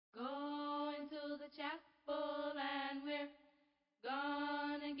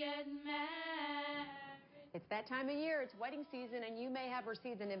Gonna get married. It's that time of year. It's wedding season, and you may have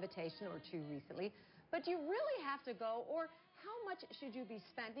received an invitation or two recently. But do you really have to go, or how much should you be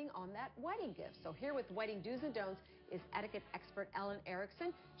spending on that wedding gift? So here with wedding do's and don'ts is etiquette expert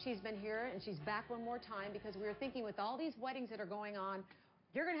Ericson. She's been here, and she's back one more time because we were thinking with all these weddings that are going on,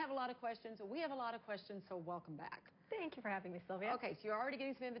 you're going to have a lot of questions, we have a lot of questions, so welcome back. Thank you for having me, Sylvia. Okay, so you're already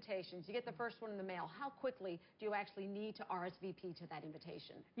getting some invitations. You get the first one in the mail. How quickly do you actually need to RSVP to that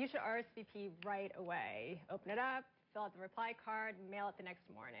invitation? You should RSVP right away. Open it up, fill out the reply card, mail it the next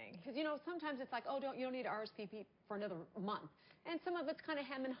morning. Because, you know, sometimes it's like, oh, you don't need to RSVP for another month. And some of it's kind of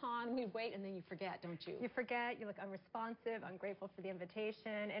hem and haw, and we wait, and then you forget, don't you? You forget, you look unresponsive, ungrateful for the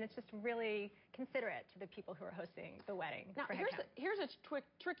invitation, and it's just really considerate to the people who are hosting the wedding. Now, here's a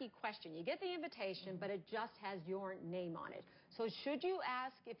tricky question. You get the invitation, but it just has your name on it. So should you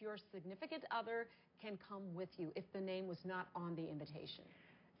ask if your significant other can come with you if the name was not on the invitation?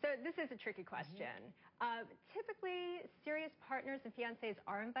 So this is a tricky question. Typically, serious partners and fiancés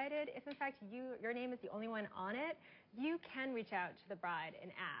are invited. If, in fact, your name is the only one on it, you can reach out to the bride and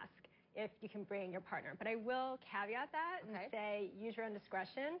ask if you can bring your partner. But I will caveat that and say use your own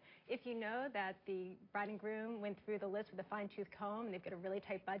discretion. If you know that the bride and groom went through the list with a fine-tooth comb and they've got a really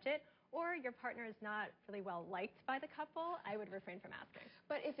tight budget, or your partner is not really well liked by the couple, I would refrain from asking.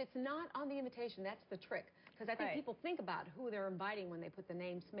 But if it's not on the invitation, that's the trick. Because I think people think about who they're inviting when they put the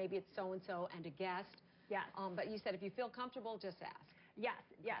names. Maybe it's so-and-so and a guest. Yes. But you said if you feel comfortable, just ask. Yes,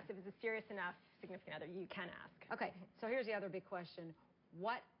 yes. If it's a serious enough significant other, you can ask. Okay, so here's the other big question.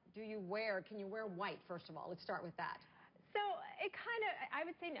 What do you wear? Can you wear white, first of all? Let's start with that. So it kind of, I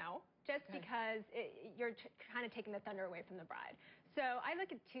would say no. Just because you're kind of taking the thunder away from the bride. So I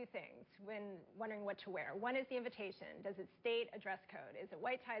look at two things when wondering what to wear. One is the invitation. Does it state a dress code? Is it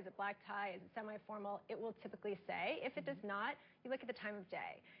white tie? Is it black tie? Is it semi-formal? It will typically say. If it does not, you look at the time of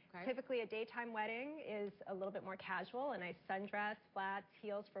day. Typically, a daytime wedding is a little bit more casual. A nice sundress, flats,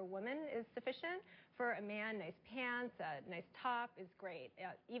 heels for a woman is sufficient. For a man, nice pants, a nice top is great.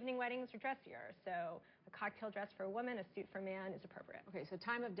 Evening weddings are dressier. So a cocktail dress for a woman, a suit for a man is appropriate. Okay, so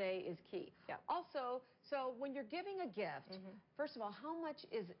time of day is key. Yeah. Also, so when you're giving a gift, first of all, how much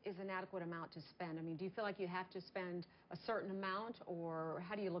is an adequate amount to spend? I mean, do you feel like you have to spend a certain amount, or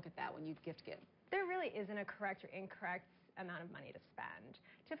how do you look at that when you gift give? There really isn't a correct or incorrect amount of money to spend.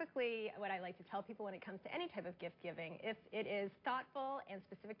 Typically, what I like to tell people when it comes to any type of gift giving, if it is thoughtful and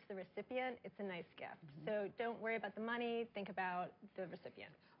specific to the recipient, it's a nice gift. So don't worry about the money, think about the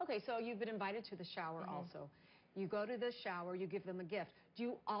recipient. Okay, so you've been invited to the shower also. You go to the shower, you give them a gift. Do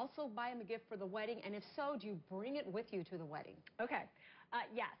you also buy them a gift for the wedding? And if so, do you bring it with you to the wedding? Okay.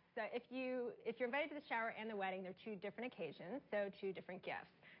 Yes. So if you're invited to the shower and the wedding, they're two different occasions, so two different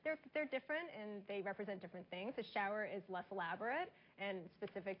gifts. They're different and they represent different things. The shower is less elaborate and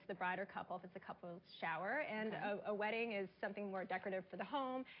specific to the bride or couple if it's a couple's shower, and a wedding is something more decorative for the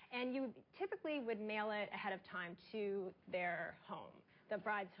home, and you typically would mail it ahead of time to their home, the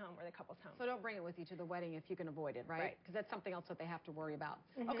bride's home or the couple's home. So don't bring it with you to the wedding if you can avoid it, right? Because that's something else that they have to worry about.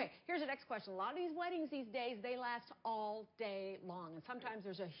 Okay, here's the next question. A lot of these weddings these days, they last all day long, and sometimes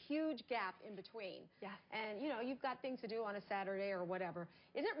there's a huge gap in between. Yes. And, you know, you've got things to do on a Saturday or whatever.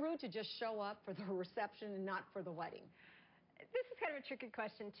 Is it rude to just show up for the reception and not for the wedding? This is kind of a tricky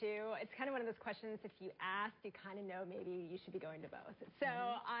question, too. It's kind of one of those questions, if you ask, you kind of know maybe you should be going to both. So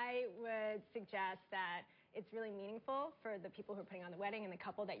I would suggest that it's really meaningful for the people who are putting on the wedding and the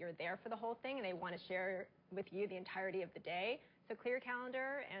couple that you're there for the whole thing and they want to share with you the entirety of the day. So clear your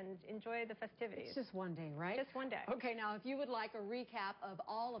calendar and enjoy the festivities. It's just one day, right? Just one day. Okay, now if you would like a recap of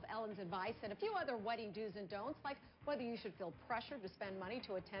all of Ellen's advice and a few other wedding do's and don'ts, like whether you should feel pressured to spend money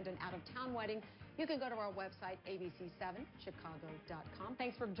to attend an out-of-town wedding, you can go to our website, abc7chicago.com.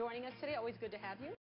 Thanks for joining us today. Always good to have you.